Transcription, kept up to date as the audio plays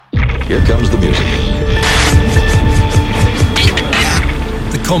Here comes the music.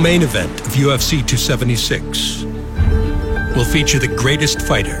 The co-main event of UFC 276 will feature the greatest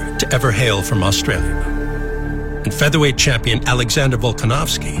fighter to ever hail from Australia. And featherweight champion Alexander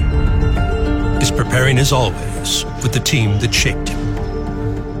Volkanovski is preparing as always with the team that shaped him.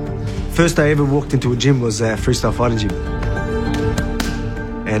 First I ever walked into a gym was Freestyle Fighting Gym.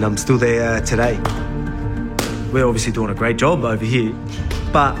 And I'm still there today. We're obviously doing a great job over here,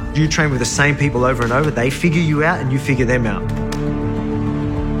 but you train with the same people over and over, they figure you out and you figure them out.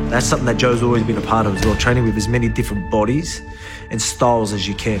 That's something that Joe's always been a part of as well, training with as many different bodies and styles as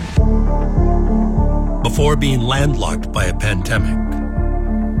you can. Before being landlocked by a pandemic,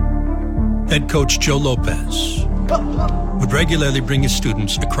 head coach Joe Lopez would regularly bring his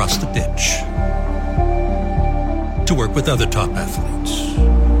students across the ditch to work with other top athletes.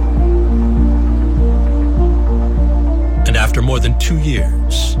 And after more than 2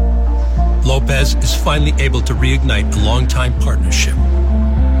 years, Lopez is finally able to reignite a long-time partnership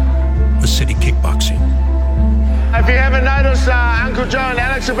with City Kickboxing. If you haven't noticed, Uncle Joe and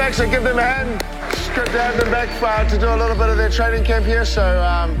Alex are back, so give them a hand. It's good to have them back to do a little bit of their training camp here, so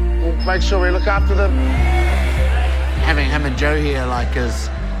we'll make sure we look after them. Having him and Joe here, is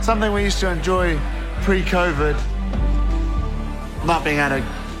something we used to enjoy pre-COVID. Not being able to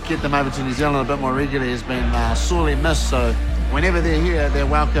get them over to New Zealand a bit more regularly has been sorely missed, so whenever they're here, they're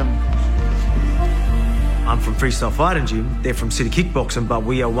welcome. I'm from Freestyle Fighting Gym, they're from City Kickboxing, but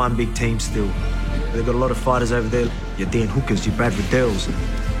we are one big team still. They've got a lot of fighters over there, your Dan Hookers, your Brad Riddells.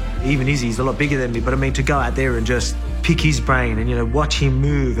 Even Izzy's a lot bigger than me, but I mean, to go out there and just pick his brain and, watch him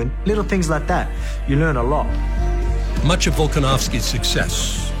move and little things like that, you learn a lot. Much of Volkanovski's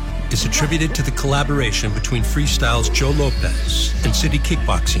success is attributed to the collaboration between Freestyle's Joe Lopez and City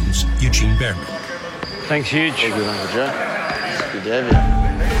Kickboxing's Eugene Behrman. Thanks, Huge. Good, Uncle Joe. Good to have you.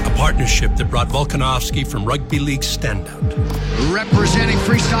 A partnership that brought Volkanovski from Rugby League standout. Representing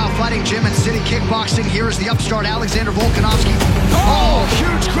Freestyle Fighting Gym and City Kickboxing, here is the upstart Alexander Volkanovski. Oh,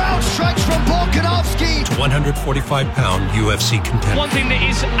 huge crowd strikes from Volkanovski. To 145-pound UFC contender. One thing that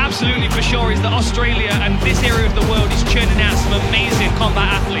is absolutely for sure is that Australia and this area of the world is churning out some amazing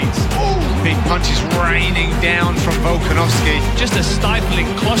combat athletes. Ooh. Big punches raining down from Volkanovski. Just a stifling,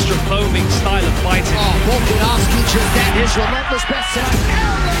 claustrophobic style of fighting. Oh, Volkanovski just that his relentless best set.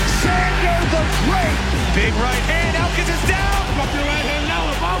 Alexander the Great. Big right hand. Elkins is down. Up your right hand now,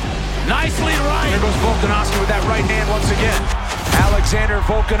 above. Nicely right. There goes Volkanovski with that right hand once again. Alexander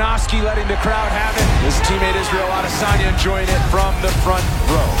Volkanovski letting the crowd have it. His teammate Israel Adesanya enjoying it from the front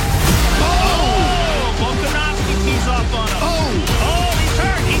row. Oh! Volkanovski tees off on him. Oh,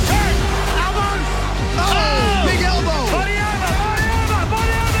 he turned. Elbows. Oh, big elbow. Body armor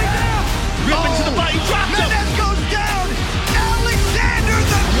down. Rip into the body, dropped him. Mendes goes down. Alexander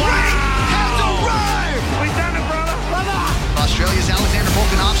the Great has arrived. We done it, brother. Australia's Alexander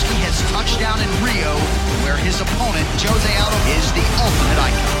Volkanovski has touched down in Rio, where his opponent, Jose Aldo, is the ultimate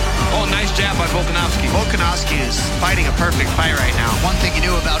icon. Oh, nice jab by Volkanovski. Volkanovski is fighting a perfect fight right now. One thing you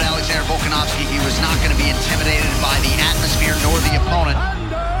knew about Alexander Volkanovski, he was not going to be intimidated by the atmosphere nor the opponent.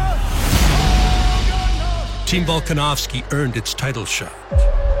 Team Volkanovski earned its title shot,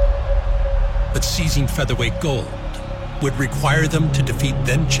 but seizing featherweight gold would require them to defeat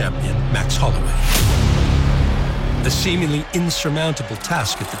then-champion Max Holloway. A seemingly insurmountable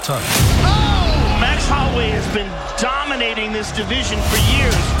task at the time. Max Holloway has been dominating this division for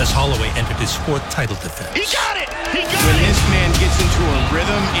years. As Holloway entered his 4th title defense. He got it! When this man gets into a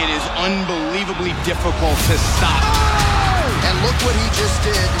rhythm, it is unbelievably difficult to stop. And look what he just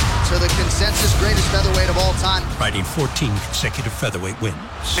did to the consensus greatest featherweight of all time. Riding 14 consecutive featherweight wins.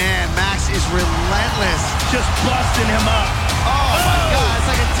 Man, Max is relentless. Just busting him up. Oh my God, it's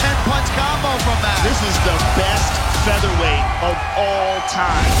like a 10-punch combo from Max. This is the best featherweight of all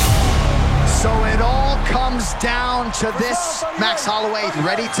time. So it all comes down to this. Max Holloway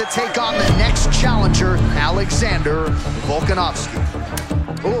ready to take on the next challenger, Alexander Volkanovski.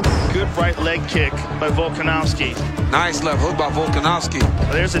 Ooh. Good right leg kick by Volkanovski. Nice left hook by Volkanovski.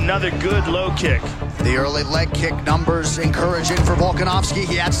 There's another good low kick. The early leg kick numbers encouraging for Volkanovski.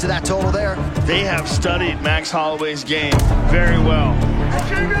 He adds to that total there. They have studied Max Holloway's game very well.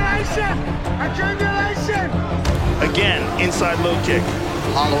 Attribution! Again, inside low kick.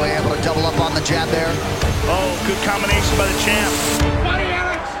 Holloway able to double up on the jab there. Oh, good combination by the champ. Body,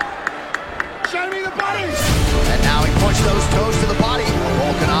 Alex! Show me the body! And now he punched those toes to the body.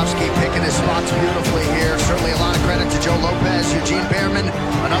 Volkanovski picking his spots beautifully here. Certainly a lot of credit to Joe Lopez, Eugene Behrman.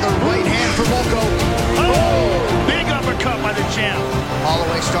 Another right hand for Volko. Oh, big uppercut by the champ.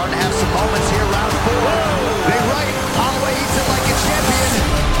 Holloway starting to have some moments here, round 4. Big right. Holloway eats it like a champion.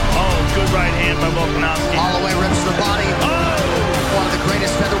 Oh,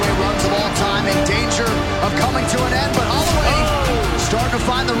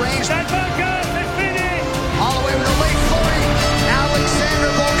 the range. That's finished. Holloway with a late flurry.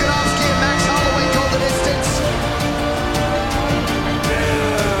 Alexander Volkanovski and Max Holloway go the distance.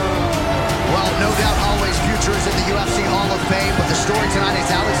 Well, no doubt Holloway's future is in the UFC Hall of Fame, but the story tonight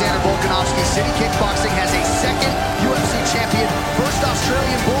is Alexander Volkanovski. City Kickboxing has a second UFC champion, first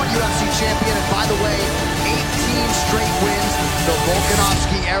Australian-born UFC champion, and by the way, 18 straight wins. The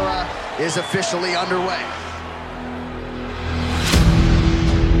Volkanovski era is officially underway.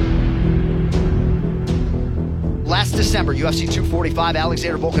 Last December, UFC 245,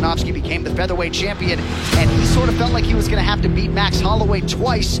 Alexander Volkanovski became the featherweight champion, and he sort of felt like he was going to have to beat Max Holloway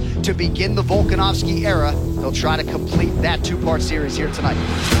twice to begin the Volkanovski era. He'll try to complete that two-part series here tonight.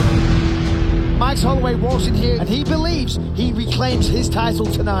 Max Holloway walks in here, and he believes he reclaims his title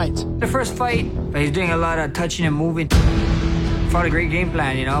tonight. The first fight, he's doing a lot of touching and moving. Fought a great game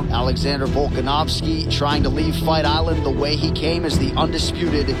plan, you know. Alexander Volkanovski trying to leave Fight Island the way he came as the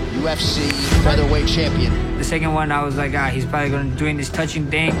undisputed UFC featherweight champion. The second one, I was like, he's probably going to doing this touching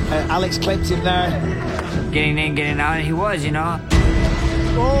thing. Alex clipped him there. Getting in, getting out, and he was, you know.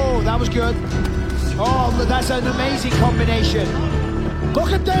 Oh, that was good. Oh, that's an amazing combination.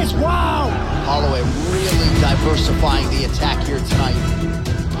 Look at this, wow! Holloway really diversifying the attack here tonight.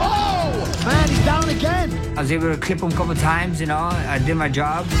 Oh, man, he's down again. I was able to clip him a couple times, you know. I did my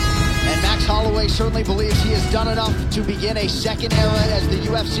job. And Max Holloway certainly believes he has done enough to begin a second era as the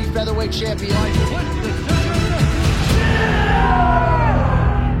UFC featherweight champion.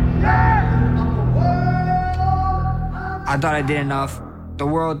 I thought I did enough. The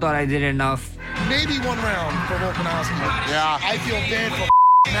world thought I did enough. Maybe one round for Volkanovski. Yeah. I feel bad for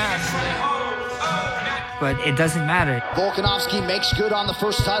Max. But it doesn't matter. Volkanovski makes good on the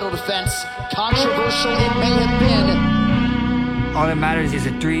first title defense. Controversial it may have been. All that matters is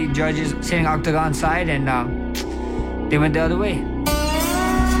the three judges sitting octagon side, and they went the other way.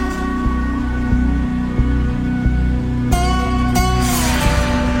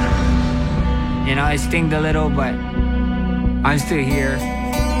 You know, it stinged a little, but I'm still here.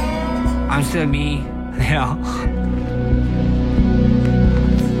 I'm still me, you know.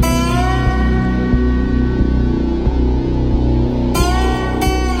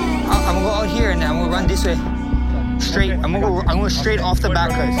 I'm gonna go out here and I'm gonna run this way. Straight. I'm gonna straight off the back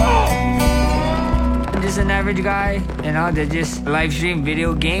cut. I'm just an average guy, you know, that just live stream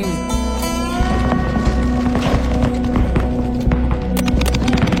video games.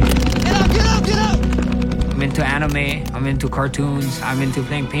 Get up! I'm into anime, I'm into cartoons, I'm into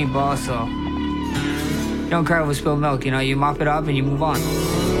playing paintball, so you don't cry over spilled milk, you know, you mop it up and you move on.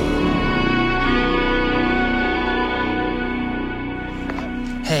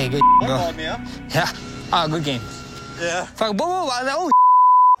 Hey, good bro. Yeah. Good game. Yeah. Fuck, whoa.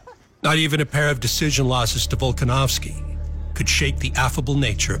 Not even a pair of decision losses to Volkanovski could shake the affable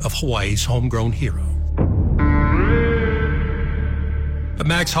nature of Hawaii's homegrown hero. But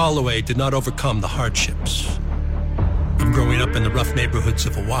Max Holloway did not overcome the hardships of growing up in the rough neighborhoods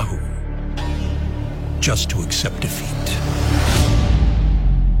of Oahu just to accept defeat.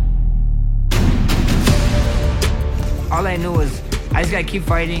 All I knew was I just gotta keep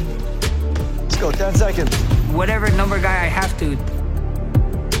fighting. Let's go, 10 seconds. Whatever number guy I have to,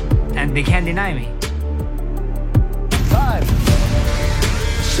 and they can't deny me. 5.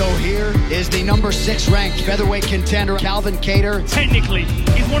 So here is the number 6 ranked featherweight contender, Calvin Kattar. Technically,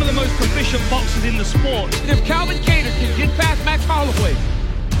 he's one of the most proficient boxers in the sport. If Calvin Kattar can get past Max Holloway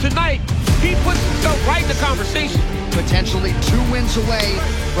tonight, he puts himself right in the conversation. Potentially 2 wins away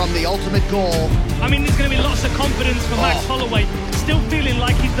from the ultimate goal. I mean, there's going to be lots of confidence for Max Holloway, still feeling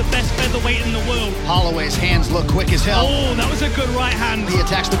like he's the best featherweight in the world. Holloway's hands look quick as hell. Oh, that was a good right hand. He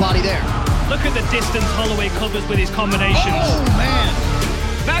attacks the body there. Look at the distance Holloway covers with his combinations. Oh, man.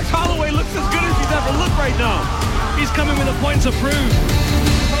 Max Holloway looks as good as he's ever looked right now. He's coming with a point to prove.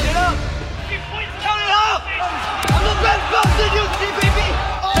 Count it up! Count it up! I'm the best boxer you see, baby!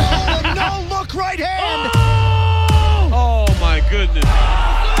 Oh, no look right hand. Oh my goodness.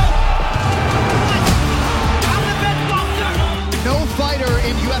 No fighter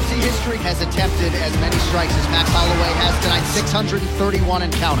in UFC history has attempted as many strikes as Max Holloway has tonight, 631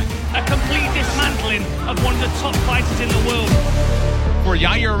 and counting. A complete dismantling of one of the top fighters in the world. For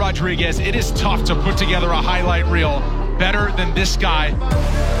Yair Rodriguez, it is tough to put together a highlight reel better than this guy.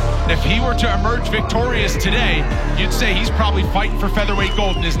 If he were to emerge victorious today, you'd say he's probably fighting for featherweight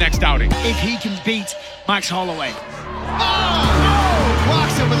gold in his next outing. If he can beat Max Holloway. Oh, no!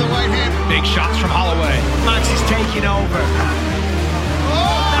 Blocks him with the right hand. Big shots from Holloway. Max is taking over.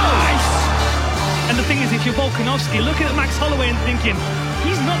 Nice! And the thing is, if you're Volkanovski, looking at Max Holloway and thinking,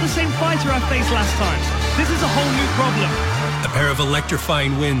 he's not the same fighter I faced last time. This is a whole new problem. A pair of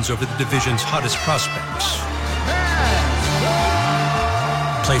electrifying wins over the division's hottest prospects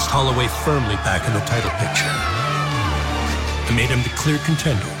placed Holloway firmly back in the title picture and made him the clear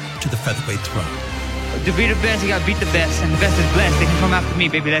contender to the featherweight throne. To be the best, you gotta beat the best, and the best is blessed. They can come after me,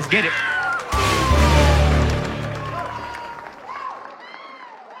 baby. Let's get it.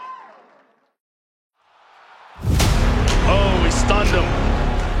 Oh, he stunned him.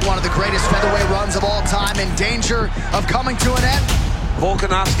 One of the greatest featherweight runs of all time, in danger of coming to an end.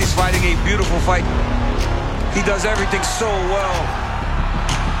 Volkanovski's fighting a beautiful fight. He does everything so well.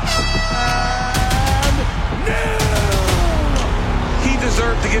 He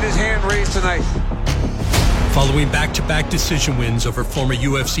deserved to get his hand raised tonight. Following back-to-back decision wins over former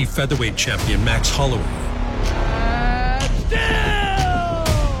UFC featherweight champion Max Holloway.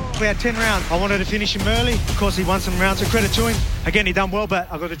 We had 10 rounds. I wanted to finish him early. Of course, he won some rounds, so credit to him. Again, he done well,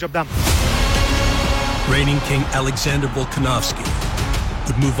 but I got the job done. Reigning king Alexander Volkanovski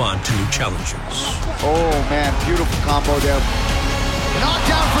would move on to new challengers. Oh, man, beautiful combo there.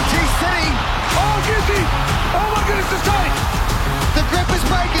 Knockdown for T-City. Oh, Gizzy! Oh, my goodness, it's tight! The grip is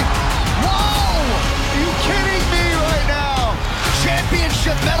breaking. Whoa! Are you kidding me right now?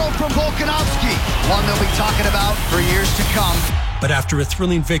 Championship medal from Volkanovski. One they'll be talking about for years to come. But after a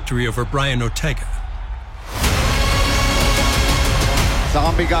thrilling victory over Brian Ortega,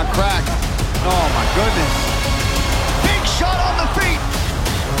 Zombie got cracked. Oh, my goodness. Big shot on the feet.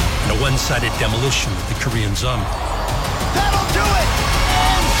 and a one-sided demolition of the Korean Zombie. That'll do it!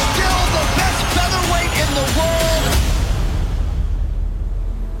 And still the best featherweight in the world.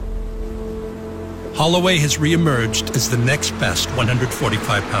 Holloway has re-emerged as the next best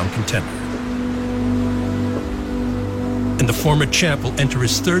 145-pound contender. And the former champ will enter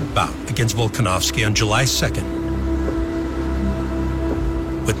his third bout against Volkanovski on July 2nd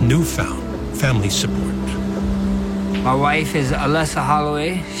with newfound family support. My wife is Alessa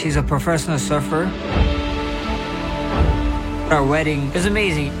Holloway. She's a professional surfer. Our wedding was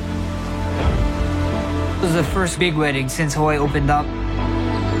amazing. It was the first big wedding since Hawaii opened up.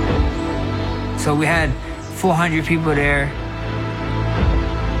 So we had 400 people there.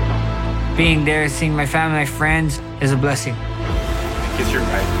 Being there, seeing my family, my friends, is a blessing. Kiss your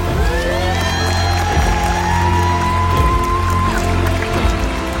wife.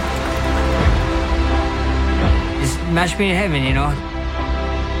 It's match made in heaven, you know.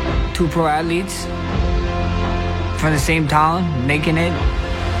 Two pro athletes from the same town, making it.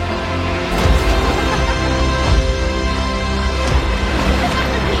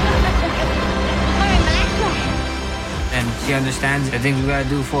 And she understands the things we gotta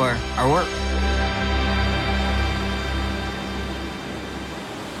do for our work.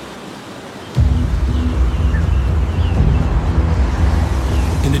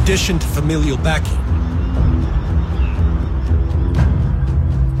 In addition to familial backing,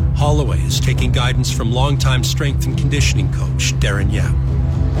 Holloway is taking guidance from longtime strength and conditioning coach Darren Yap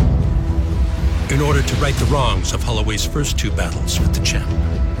in order to right the wrongs of Holloway's first two battles with the champ.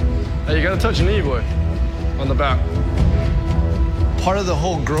 Hey, you gotta touch a knee, boy, on the back. Part of the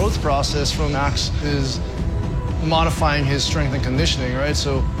whole growth process from Max is modifying his strength and conditioning, right?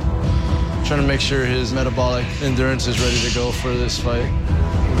 So trying to make sure his metabolic endurance is ready to go for this fight.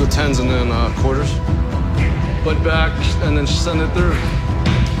 Go tens and then quarters. Butt back and then send it through.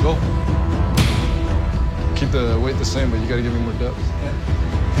 Go. Keep the weight the same, but you gotta give me more depth.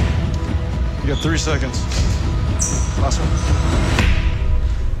 You got 3 seconds. Last one.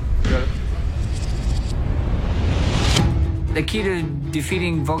 You got it. The key to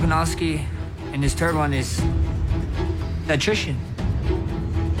defeating Volkanovski in his third one is nutrition.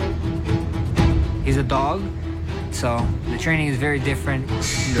 He's a dog, so the training is very different.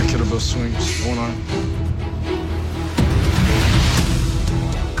 You got kettlebell swings, one arm.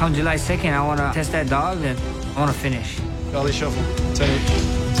 Come July 2nd, I want to test that dog and I want to finish. Belly shuffle, 10-8.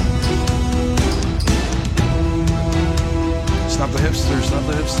 Snap the hips through, snap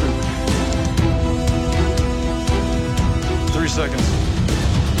the hips through. 3 seconds.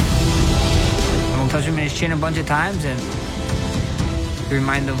 I'm going to touch him in his chin a bunch of times and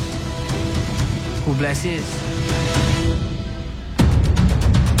remind him who Bless is.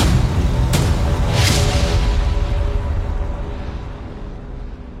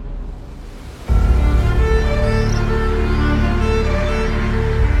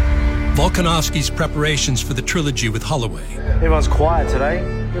 Volkanovski's preparations for the trilogy with Holloway Everyone's quiet today.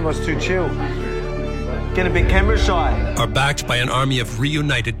 Everyone's too chill. Getting a bit camera shy. are backed by an army of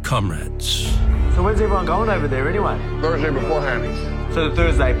reunited comrades. So when's everyone going over there anyway? Thursday beforehand. So the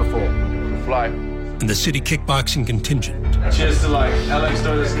Thursday before. Fly. And the city kickboxing contingent Cheers to like Alex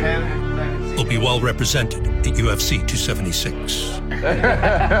Doris Camp. will be well represented at UFC 276.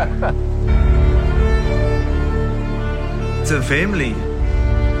 It's a family.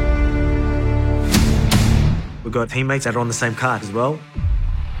 We've got teammates that are on the same card as well.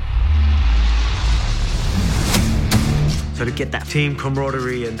 So to get that team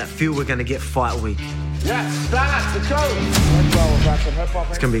camaraderie and that feel we're going to get fight week. Yeah, start, let's go.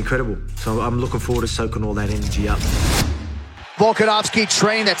 It's going to be incredible. So I'm looking forward to soaking all that energy up. Volkanovski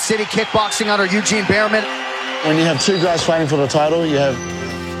trained at City Kickboxing under Eugene Behrman. When you have two guys fighting for the title, you have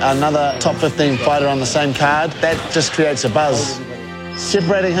another top 15 fighter on the same card, that just creates a buzz.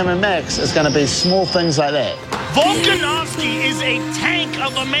 Separating him and Max is going to be small things like that. Volkanovski is a tank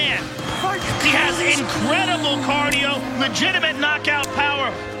of a man. He has incredible cardio, legitimate knockout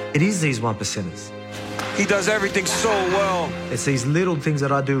power. It is these 1%ers. He does everything so well. It's these little things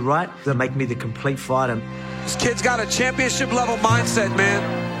that I do right that make me the complete fighter. This kid's got a championship level mindset, man.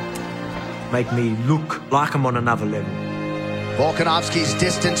 Make me look like I'm on another level. Volkanovski's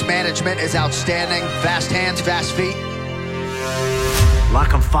distance management is outstanding. Fast hands, fast feet.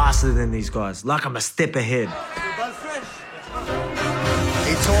 Like I'm faster than these guys. Like I'm a step ahead.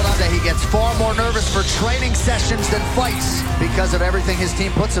 He told him that he gets far more nervous for training sessions than fights because of everything his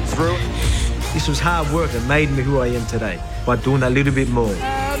team puts him through. This was hard work that made me who I am today by doing a little bit more.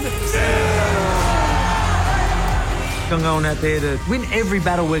 I'm going out there to win every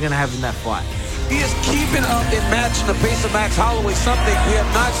battle we're going to have in that fight. He is keeping up and matching the pace of Max Holloway, something we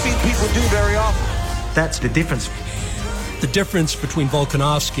have not seen people do very often. That's the difference. The difference between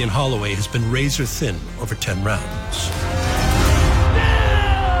Volkanovski and Holloway has been razor thin over 10 rounds.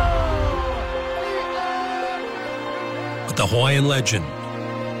 But the Hawaiian legend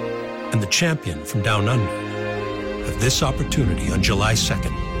and the champion from down under have this opportunity on July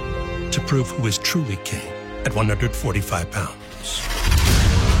 2nd to prove who is truly king at 145 pounds.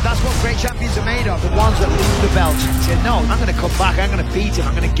 That's what great champions are made of, the ones that lose the belt. Say, no, I'm going to come back, I'm going to beat him,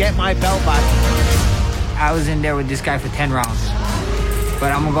 I'm going to get my belt back. I was in there with this guy for 10 rounds.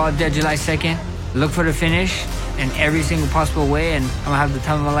 But I'm going to go out there July 2nd, look for the finish in every single possible way, and I'm going to have the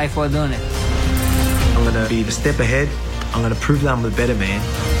time of my life while doing it. I'm going to be a step ahead. I'm going to prove that I'm the better man,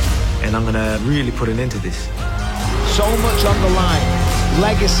 and I'm going to really put an end to this. So much on the line.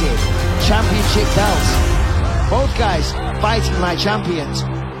 Legacy, championship belts. Both guys fighting like champions.